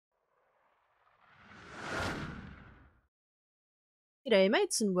G'day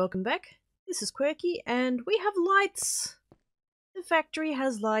mates and welcome back. This is Quirky and we have lights. The factory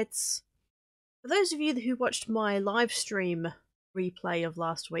has lights. For those of you who watched my live stream replay of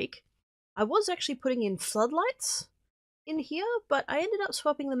last week, I was actually putting in floodlights in here, but I ended up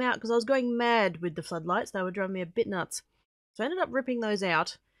swapping them out because I was going mad with the floodlights. They were driving me a bit nuts. So I ended up ripping those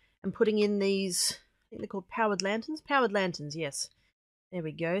out and putting in these, I think they're called powered lanterns? Powered lanterns, yes. There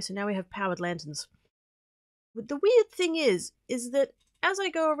we go. So now we have powered lanterns. But the weird thing is that as I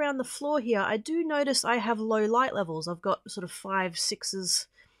go around the floor here, I do notice I have low light levels. I've got sort of 5, 6s,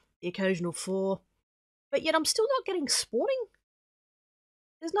 the occasional 4, but yet I'm still not getting spawning.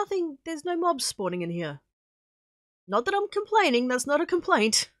 There's no mobs spawning in here. Not that I'm complaining, that's not a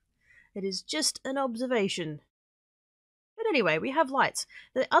complaint. It is just an observation. But anyway, we have lights.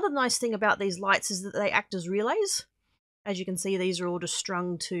 The other nice thing about these lights is that they act as relays. As you can see, these are all just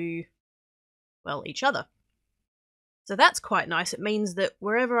strung to, well, each other. So that's quite nice. It means that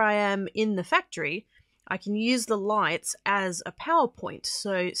wherever I am in the factory, I can use the lights as a power point.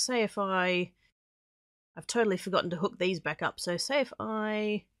 So say if I've totally forgotten to hook these back up. So say if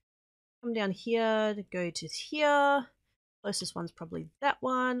I come down here to go to here, closest one's probably that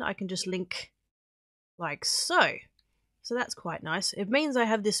one. I can just link like so. So that's quite nice. It means I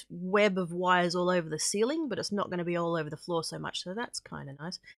have this web of wires all over the ceiling, but it's not going to be all over the floor so much. So that's kind of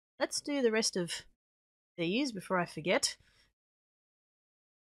nice. Let's do the rest of these before I forget.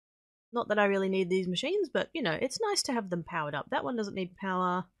 Not that I really need these machines, but, you know, it's nice to have them powered up. That one doesn't need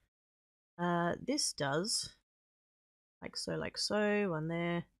power. This does. Like so, like so. One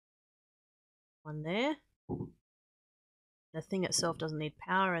there. One there. The thing itself doesn't need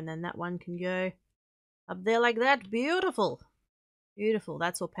power, and then that one can go up there like that. Beautiful. Beautiful.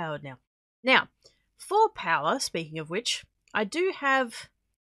 That's all powered now. Now, for power, speaking of which, I do have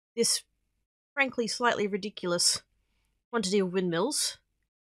this, frankly, slightly ridiculous quantity of windmills,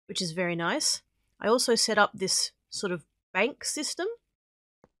 which is very nice. I also set up this sort of bank system.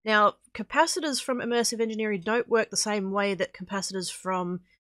 Now, capacitors from immersive engineering don't work the same way that capacitors from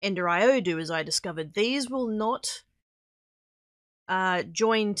Ender.io do, as I discovered. These will not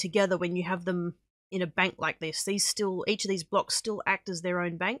join together when you have them in a bank like this. Each of these blocks still act as their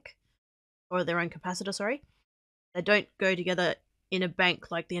own bank, or their own capacitor, sorry. They don't go together in a bank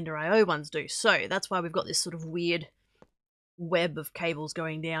like the Ender.io ones do. So that's why we've got this sort of weird web of cables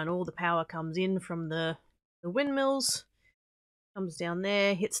going down. All the power comes in from the windmills, comes down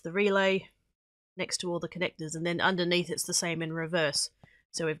there, hits the relay next to all the connectors, and then underneath it's the same in reverse.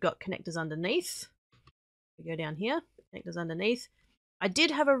 So we've got connectors underneath. We go down here, connectors underneath. I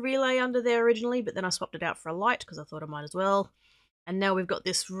did have a relay under there originally, but then I swapped it out for a light because I thought I might as well. And now we've got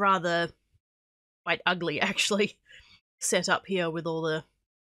this rather quite ugly, actually, set up here with all the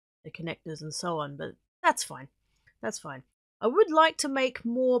connectors and so on, but that's fine. That's fine. I would like to make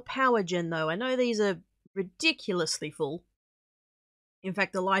more power gen, though. I know these are ridiculously full. In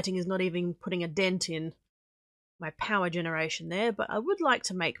fact, the lighting is not even putting a dent in my power generation there, but I would like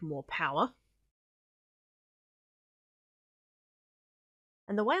to make more power.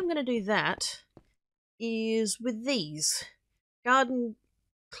 And the way I'm going to do that is with these. Garden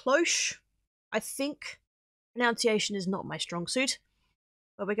cloche, I think. Pronunciation is not my strong suit.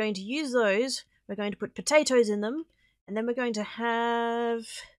 But we're going to use those. We're going to put potatoes in them. And then we're going to have...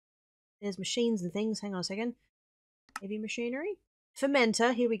 There's machines and things. Hang on a second. Heavy machinery.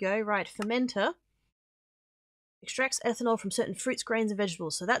 Fermenter. Here we go. Right, fermenter. Extracts ethanol from certain fruits, grains, and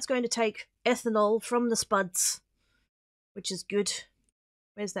vegetables. So that's going to take ethanol from the spuds, which is good.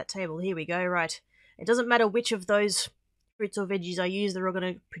 Where's that table? Here we go. Right. It doesn't matter which of those fruits or veggies I use. They're all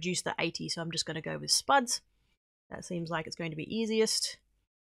going to produce the 80. So I'm just going to go with spuds. That seems like it's going to be easiest,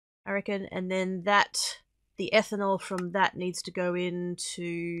 I reckon. And then the ethanol from that needs to go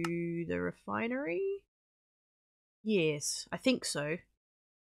into the refinery? Yes, I think so.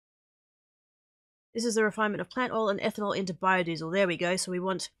 This is the refinement of plant oil and ethanol into biodiesel. There we go. So we're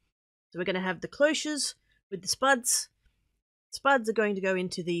going to have the cloches with the spuds. Spuds are going to go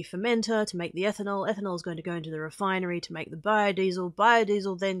into the fermenter to make the ethanol. Ethanol is going to go into the refinery to make the biodiesel.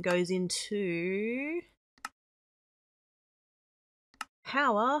 Biodiesel then goes into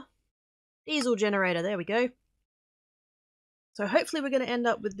power. Diesel generator. There we go. So hopefully we're going to end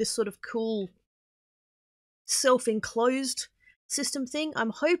up with this sort of cool self-enclosed system thing.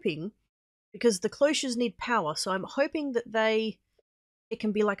 I'm hoping, because the cloches need power, so I'm hoping that it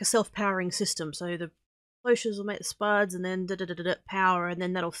can be like a self-powering system. So the cloches will make the spuds and then power, and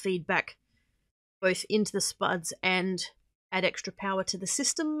then that'll feed back both into the spuds and add extra power to the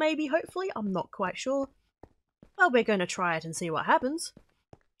system, maybe, hopefully. I'm not quite sure. Well, we're going to try it and see what happens.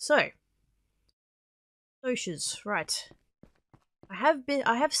 So, cloches, right.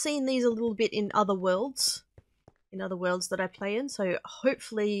 I have seen these a little bit in other worlds. In other worlds that I play in, so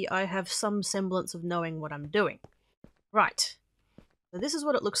hopefully I have some semblance of knowing what I'm doing. Right. So this is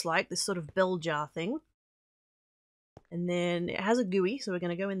what it looks like, this sort of bell jar thing. And then it has a GUI, so we're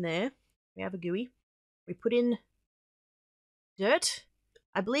going to go in there. We have a GUI. We put in dirt.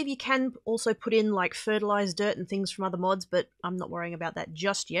 I believe you can also put in like fertilized dirt and things from other mods, but I'm not worrying about that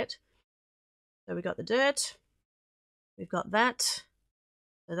just yet. So we got the dirt. We've got that.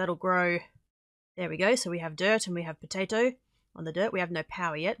 So that'll grow. There we go. So we have dirt and we have potato on the dirt. We have no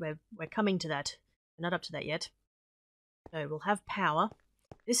power yet. We're coming to that. We're not up to that yet. So we'll have power.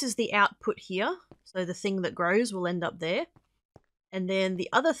 This is the output here. So the thing that grows will end up there. And then the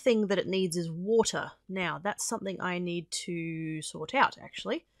other thing that it needs is water. Now, that's something I need to sort out,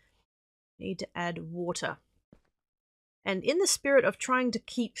 actually. Need to add water. And in the spirit of trying to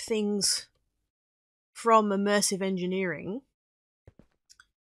keep things from immersive engineering,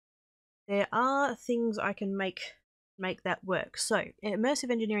 there are things I can make that work. So,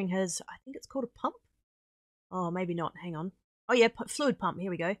 immersive engineering has, I think it's called a pump? Oh, maybe not. Hang on. Oh yeah, fluid pump.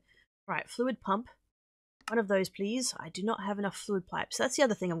 Here we go. Right, fluid pump. One of those, please. I do not have enough fluid pipes. That's the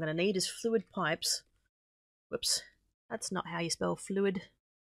other thing I'm going to need is fluid pipes. Whoops. That's not how you spell fluid.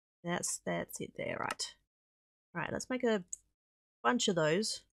 That's it there, right. Right, let's make a bunch of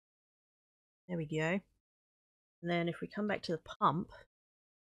those. There we go. And then if we come back to the pump,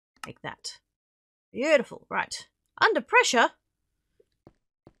 make that. Beautiful. Right. Under pressure?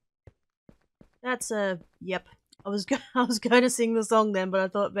 That's a... Yep. I was going to sing the song then, but I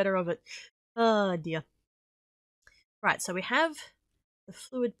thought better of it. Oh, dear. Right, so we have the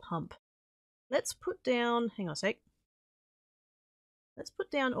fluid pump. Let's put down... Hang on a sec. Let's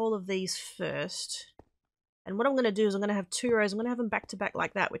put down all of these first. And what I'm going to do is I'm going to have 2 rows. I'm going to have them back to back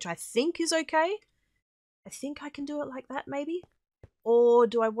like that, which I think is okay. I think I can do it like that, maybe? Or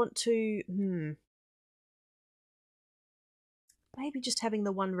do I want to... Maybe just having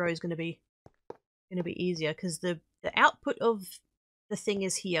the 1 row is going to be easier, because the output of the thing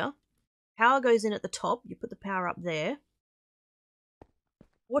is here. Power goes in at the top. You put the power up there.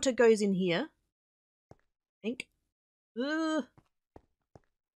 Water goes in here. I think. Ugh.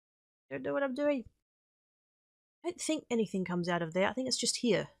 Don't know what I'm doing. I don't think anything comes out of there. I think it's just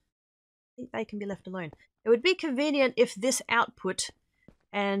here. I think they can be left alone. It would be convenient if this output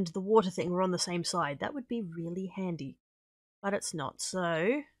and the water thing were on the same side. That would be really handy. But it's not.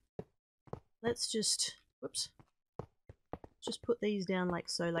 So let's just... Whoops. Just put these down like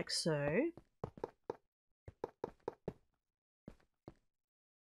so, like so.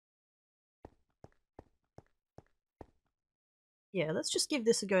 Yeah, let's just give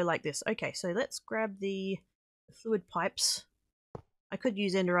this a go like this. Okay, so let's grab the fluid pipes. I could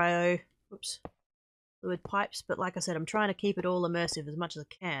use Ender.io. Whoops. Fluid pipes, but like I said, I'm trying to keep it all immersive as much as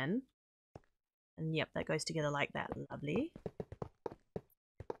I can. And yep, that goes together like that. Lovely.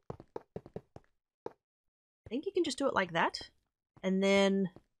 I think you can just do it like that. And then...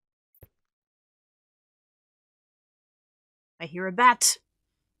 I hear a bat.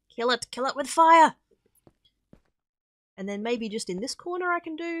 Kill it with fire. And then maybe just in this corner I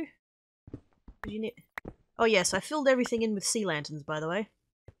can do... Oh yes, I filled everything in with sea lanterns, by the way.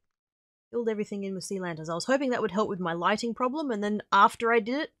 Filled everything in with sea lanterns. I was hoping that would help with my lighting problem, and then after I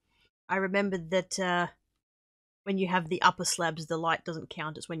did it, I remembered that when you have the upper slabs, the light doesn't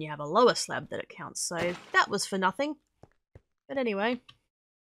count. It's when you have a lower slab that it counts. So that was for nothing. But anyway,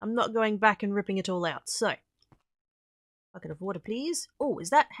 I'm not going back and ripping it all out. So, bucket of water, please. Oh, is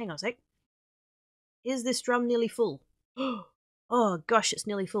that... Hang on a sec. Is this drum nearly full? Oh gosh, it's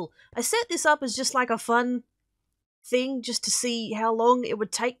nearly full. I set this up as just like a fun thing, just to see how long it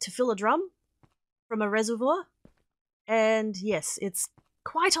would take to fill a drum from a reservoir. And yes, it's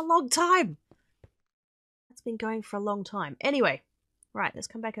quite a long time. That's been going for a long time. Anyway, right, let's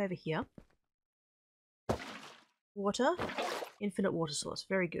come back over here. Water. Infinite water source.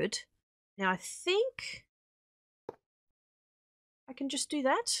 Very good. Now I think I can just do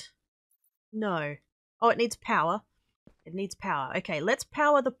that. No. Oh, it needs power. It needs power. Okay, let's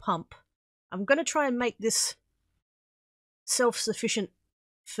power the pump. I'm going to try and make this self-sufficient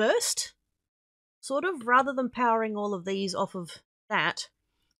first, sort of, rather than powering all of these off of that.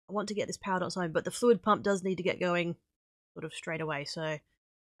 I want to get this powered on its own, but the fluid pump does need to get going sort of straight away. So,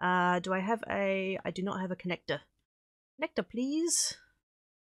 do I have a... I do not have a connector. Connector, please.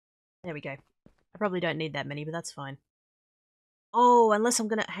 There we go. I probably don't need that many, but that's fine. Oh, unless I'm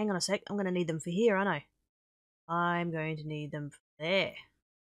going to... Hang on a sec. I'm going to need them for here, aren't I? I'm going to need them for there.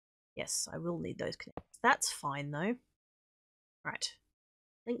 Yes, I will need those connectors. That's fine, though. Right.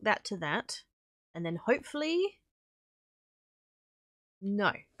 Link that to that. And then hopefully...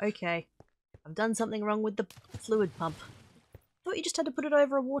 No. Okay. I've done something wrong with the fluid pump. Thought you just had to put it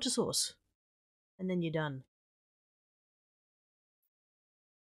over a water source. And then you're done.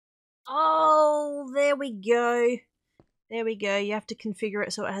 Oh, there we go. There we go. You have to configure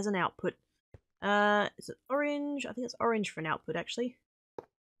it so it has an output. Is it orange? I think it's orange for an output, actually.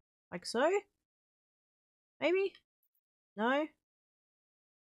 Like so? Maybe? No?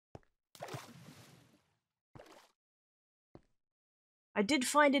 I did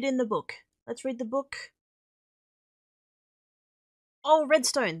find it in the book. Let's read the book. Oh,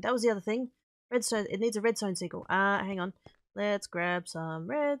 redstone. That was the other thing. Redstone. It needs a redstone sequel. Hang on. Let's grab some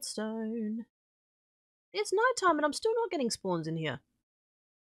redstone. It's nighttime and I'm still not getting spawns in here.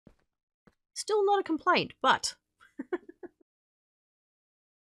 Still not a complaint, but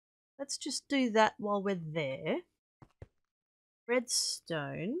let's just do that while we're there.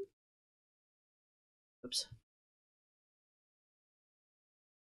 Redstone. Oops.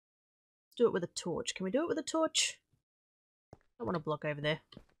 Let's do it with a torch. Can we do it with a torch? I don't want to block over there.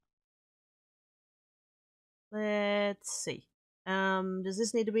 Let's see. Does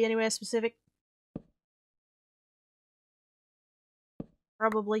this need to be anywhere specific?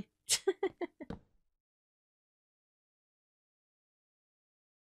 Probably.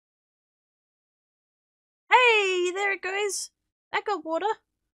 Hey, there it goes. That got water.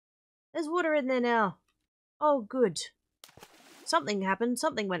 There's water in there now. Oh, good. Something happened.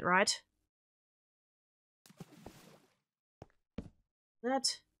 Something went right.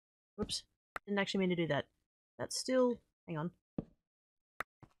 That. Whoops. Didn't actually mean to do that. That's still. Hang on.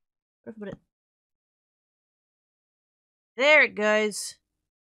 Where put it? There it goes.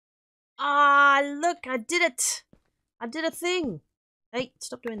 Ah, look, I did it. I did a thing. Hey,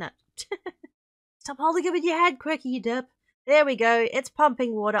 stop doing that. Stop holding it with your hand, Quirky, you derp. There we go. It's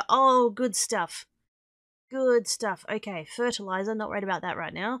pumping water. Oh, good stuff. Good stuff. Okay, fertilizer. Not worried about that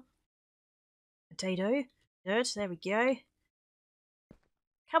right now. Potato. Dirt. There we go.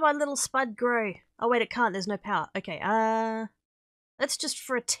 Come on, little Spud, grow. Oh, wait, it can't. There's no power. Okay, let's just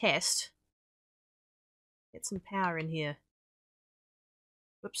for a test get some power in here.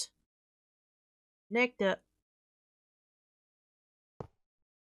 Whoops. Nectar.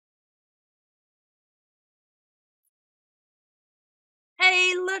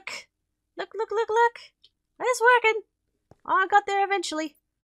 Hey, look! Look, look, look, look! It's working! Oh, I got there eventually.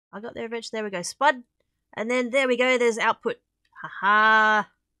 There we go. Spud. And then there we go. There's output. Haha.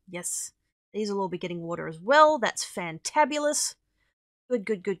 Yes. These will all be getting water as well. That's fantabulous. Good,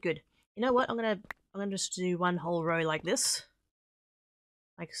 good, good, good. You know what? I'm gonna just do one whole row like this.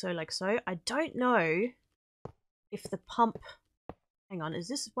 Like so, like so. I don't know if the pump... Hang on, is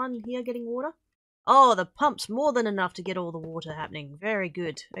this one here getting water? Oh, the pump's more than enough to get all the water happening. Very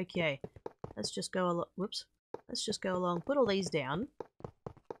good. Okay. Let's just go along. Whoops. Let's just go along. Put all these down.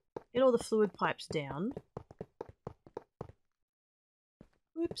 Get all the fluid pipes down.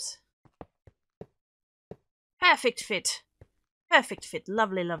 Whoops. Perfect fit. Perfect fit.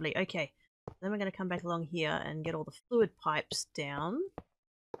 Lovely, lovely. Okay. Then we're going to come back along here and get all the fluid pipes down.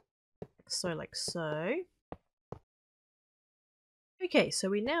 Like so, like so. Okay, so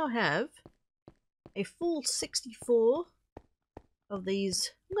we now have a full 64 of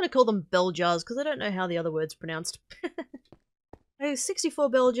these. I'm going to call them bell jars because I don't know how the other word's pronounced. 64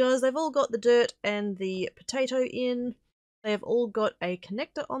 bell jars. They've all got the dirt and the potato in. They have all got a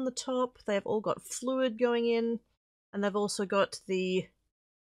connector on the top. They have all got fluid going in. And they've also got the...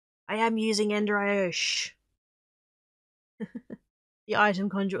 I am using Ender IO. Shh. The item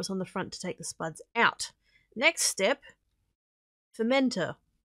conduits on the front to take the spuds out. Next step, fermenter.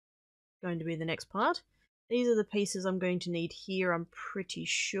 Going to be the next part. These are the pieces I'm going to need here, I'm pretty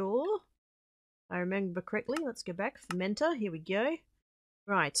sure. I remember correctly. Let's go back. Fermenter. Here we go.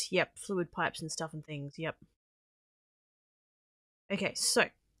 Right. Yep. Fluid pipes and stuff and things. Yep. Okay, so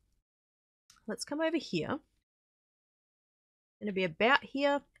let's come over here. Going to be about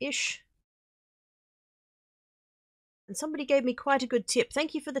here-ish. And somebody gave me quite a good tip.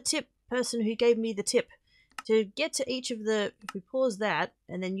 Thank you for the tip, person who gave me the tip. To get to each of the... If we pause that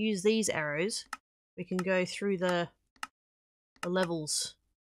and then use these arrows, we can go through the levels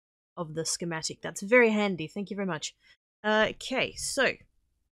of the schematic. That's very handy. Thank you very much. Okay, so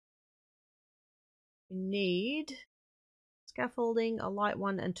we need scaffolding, a light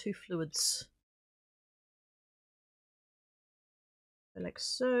one, and 2 fluids. So like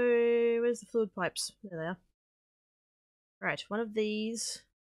so. Where's the fluid pipes? There they are. Right, one of these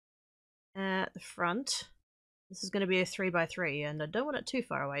at the front. This is going to be a 3x3, and I don't want it too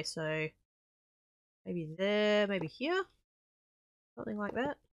far away, so maybe there, maybe here. Something like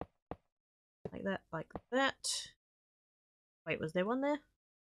that. Like that, like that. Wait, was there one there?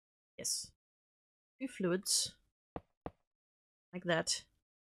 Yes. 2 fluids. Like that.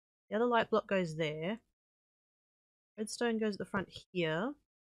 The other light block goes there. Redstone goes at the front here.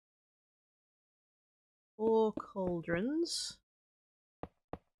 4 cauldrons.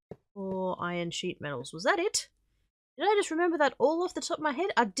 4 iron sheet metals. Was that it? Did I just remember that all off the top of my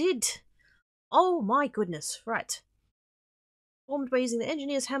head? I did! Oh my goodness. Right. Formed by using the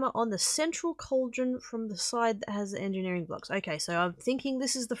engineer's hammer on the central cauldron from the side that has the engineering blocks. Okay, so I'm thinking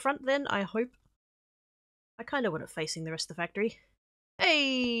this is the front then, I hope. I kind of want it facing the rest of the factory.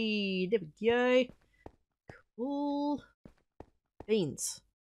 Hey! There we go. Cool. Beans.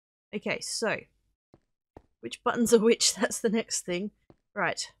 Okay, so. Which buttons are which? That's the next thing.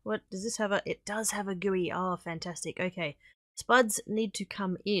 Right, what does this have? It does have a GUI. Oh, fantastic. Okay. Spuds need to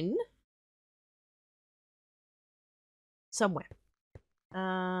come in. Somewhere.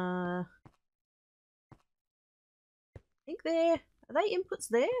 I think they're... Are they inputs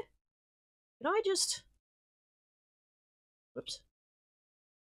there? Can I just... Whoops.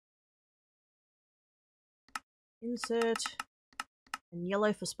 Insert. And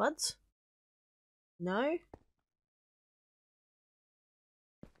yellow for spuds? No?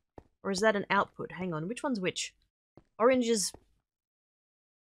 Or is that an output? Hang on, which one's which? Orange is...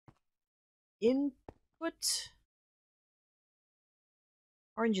 input?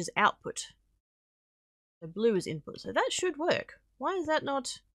 Orange is output. So blue is input. So that should work. Why is that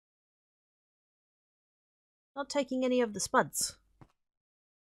not taking any of the spuds?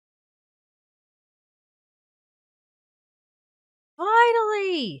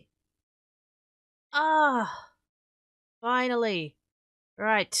 Finally! Ah! Finally.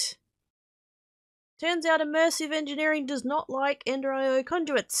 Right. Turns out immersive engineering does not like Ender IO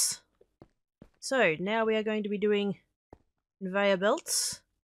conduits. So now we are going to be doing conveyor belts,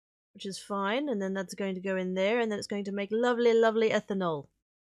 which is fine, and then that's going to go in there, and then it's going to make lovely, lovely ethanol.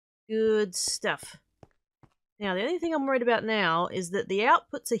 Good stuff. Now, the only thing I'm worried about now is that the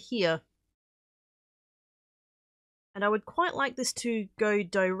outputs are here, and I would quite like this to go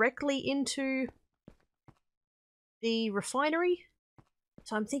directly into the refinery.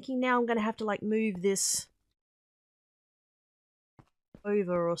 So I'm thinking now I'm going to have to, like, move this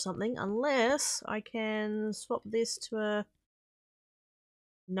over or something, unless I can swap this to a...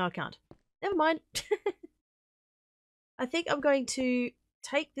 No, I can't. Never mind. I think I'm going to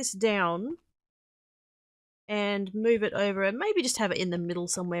take this down and move it over and maybe just have it in the middle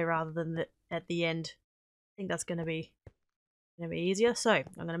somewhere rather than at the end. I think that's going to be easier. So I'm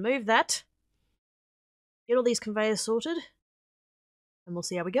going to move that, get all these conveyors sorted, and we'll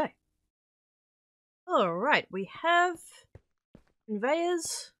see how we go. Alright, we have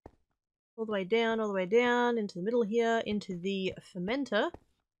conveyors all the way down into the middle here, into the fermenter.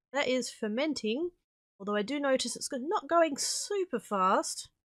 That is fermenting, although I do notice it's not going super fast,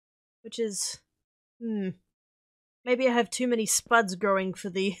 which is... Maybe I have too many spuds growing for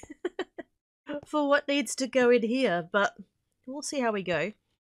the... for what needs to go in here, but we'll see how we go.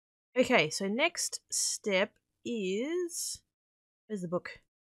 Okay, so next step is... Where's the book?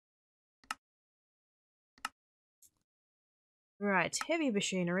 Right, heavy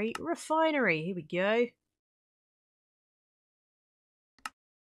machinery, refinery. Here we go.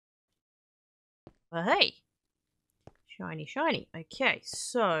 Well, hey! Shiny, shiny. Okay,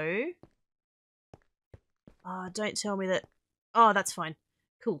 so... don't tell me that... Oh, that's fine.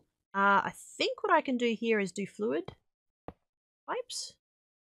 Cool. I think what I can do here is do fluid pipes.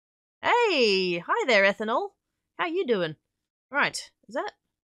 Hey! Hi there, ethanol. How you doing? Right, is that...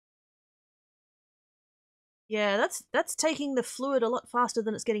 Yeah, that's taking the fluid a lot faster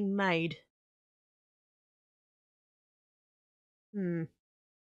than it's getting made.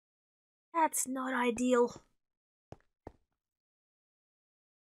 That's not ideal.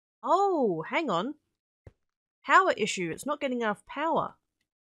 Oh, hang on. Power issue. It's not getting enough power.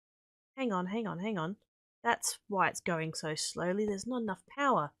 Hang on. That's why it's going so slowly. There's not enough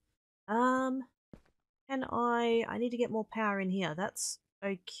power. Can I need to get more power in here. That's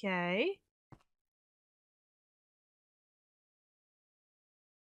okay.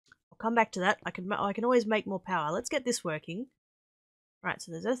 I'll come back to that. I can always make more power. Let's get this working. Right,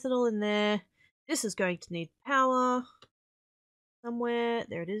 so there's ethanol in there. This is going to need power somewhere.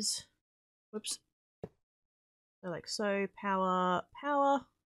 There it is. Whoops. So like so, power.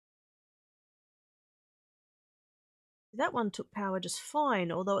 That one took power just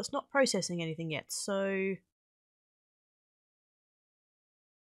fine, although it's not processing anything yet, so...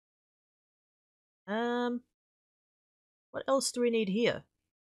 What else do we need here?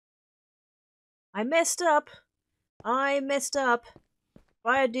 I messed up!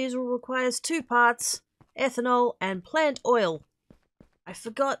 Biodiesel requires 2 parts. ethanol, and plant oil. I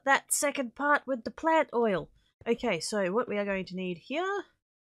forgot that second part with the plant oil. Okay, so what we are going to need here,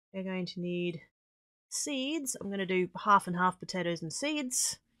 we're going to need seeds. I'm going to do half and half potatoes and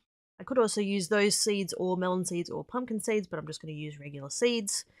seeds. I could also use those seeds or melon seeds or pumpkin seeds, but I'm just going to use regular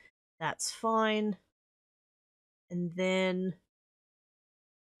seeds. That's fine. And then,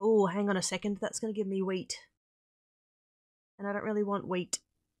 oh, hang on a second, that's going to give me wheat. And I don't really want wheat,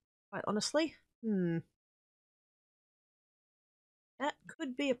 quite honestly. That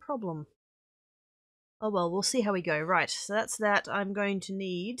could be a problem. Oh well, we'll see how we go. Right, so that's that. I'm going to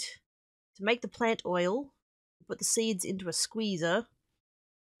need to make the plant oil, put the seeds into a squeezer.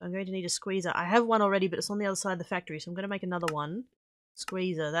 I'm going to need a squeezer. I have one already, but it's on the other side of the factory, so I'm going to make another one.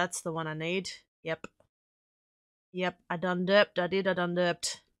 Squeezer, that's the one I need. Yep. Yep, I done derped. I done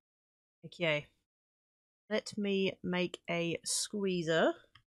derped. Okay. Let me make a squeezer.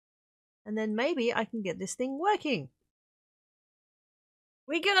 And then maybe I can get this thing working.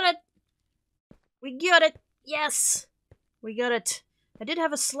 We got it! We got it! Yes! We got it. I did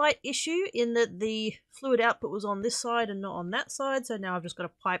have a slight issue in that the fluid output was on this side and not on that side, so now I've just got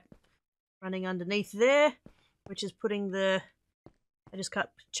a pipe running underneath there, which is putting the... I just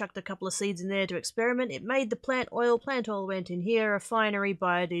chucked a couple of seeds in there to experiment. It made the plant oil. Plant oil went in here. Refinery,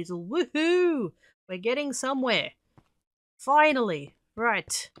 biodiesel. Woohoo! We're getting somewhere. Finally.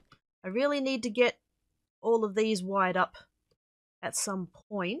 Right. I really need to get all of these wired up at some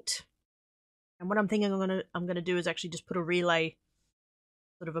point. And what I'm thinking I'm gonna do is actually just put a relay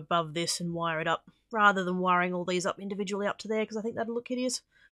sort of above this and wire it up, rather than wiring all these up individually up to there, because I think that'll look hideous.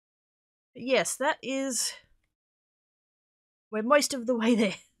 But yes, that is... we're most of the way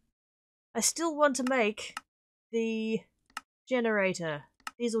there. I still want to make the generator.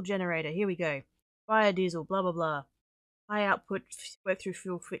 Diesel generator. Here we go. Biodiesel, blah blah blah. High output, work through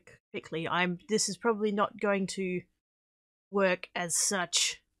fuel quickly. This is probably not going to work as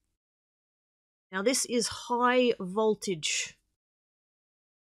such. Now this is high voltage.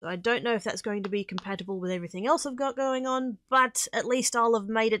 So I don't know if that's going to be compatible with everything else I've got going on, but at least I'll have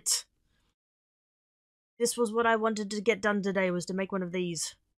made it. This was what I wanted to get done today, was to make one of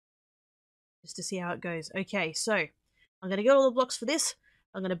these. Just to see how it goes. Okay, so I'm going to get all the blocks for this.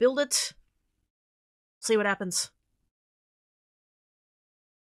 I'm going to build it. See what happens.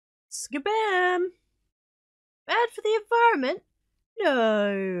 Skabam! Bad for the environment?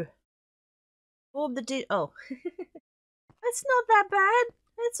 No. Form the oh. It's not that bad.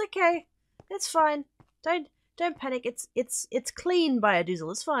 It's okay. It's fine. Don't panic. It's clean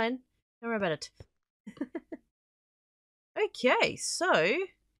biodiesel. It's fine. Don't worry about it. Okay, so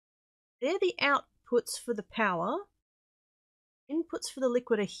they're the outputs for the power. Inputs for the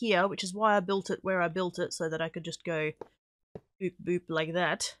liquid are here, which is why I built it where I built it, so that I could just go boop boop like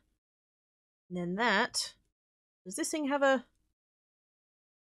that. And then that... does this thing have a...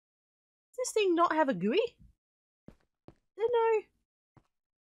 does this thing not have a GUI?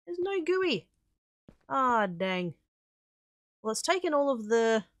 There's no GUI. Ah, dang. Well, it's taken all of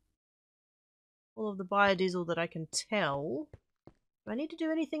the biodiesel that I can tell. Do I need to do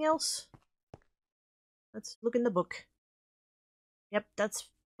anything else? Let's look in the book. Yep, that's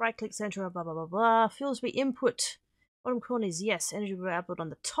right-click center, blah blah blah blah. Fuels be input. Bottom corner is yes. Energy will be output on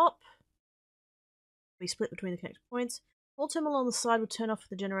the top. We split between the connected points. All terminal on the side will turn off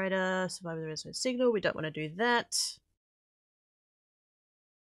the generator. Survive the resonant signal. We don't want to do that.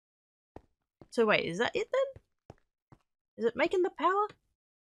 So wait, is that it then? Is it making the power?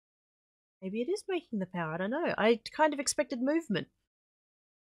 Maybe it is making the power, I don't know. I kind of expected movement.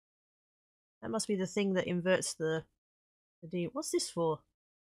 That must be the thing that inverts the D. What's this for?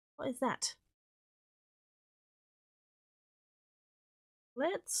 What is that?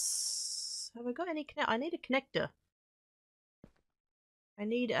 Let's... have I got any connect? I need a connector. I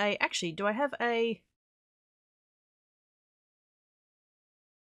need a... actually, do I have a...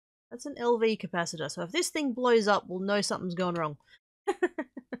 that's an LV capacitor, so if this thing blows up, we'll know something's gone wrong.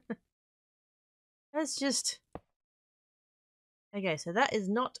 That's just... okay, so that is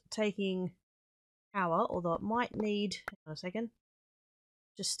not taking power, although it might need... hang on a second.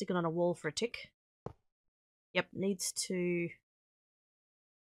 Just stick it on a wall for a tick. Yep, needs to...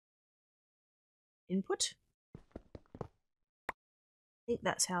 input. I think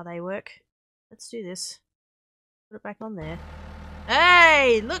that's how they work. Let's do this. Put it back on there.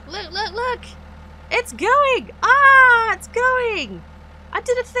 Hey! Look, look, look, look! It's going! Ah! It's going! I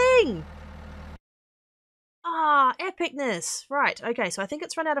did a thing! Ah, epicness! Right, okay, so I think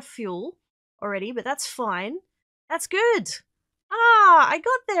it's run out of fuel already, but that's fine. That's good! Ah, I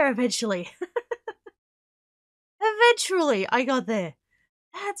got there eventually! Eventually, I got there!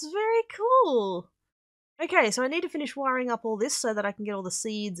 That's very cool! Okay, so I need to finish wiring up all this so that I can get all the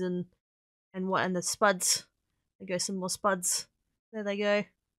seeds and the spuds. There go some more spuds. There they go.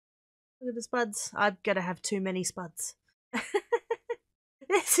 Look at the spuds. I'm gonna have too many spuds.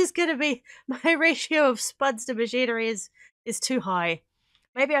 This is gonna be my ratio of spuds to machinery is too high.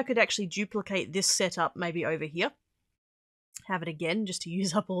 Maybe I could actually duplicate this setup maybe over here. Have it again just to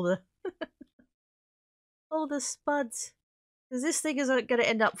use up all the all the spuds. Because this thing is gonna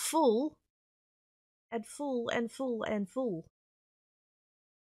end up full and full and full and full.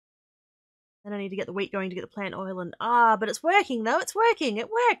 Then I need to get the wheat going to get the plant oil and but it's working though, it's working, it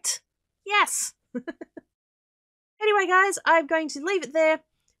worked! Yes! Anyway guys, I'm going to leave it there.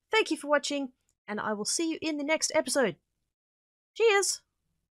 Thank you for watching, and I will see you in the next episode. Cheers!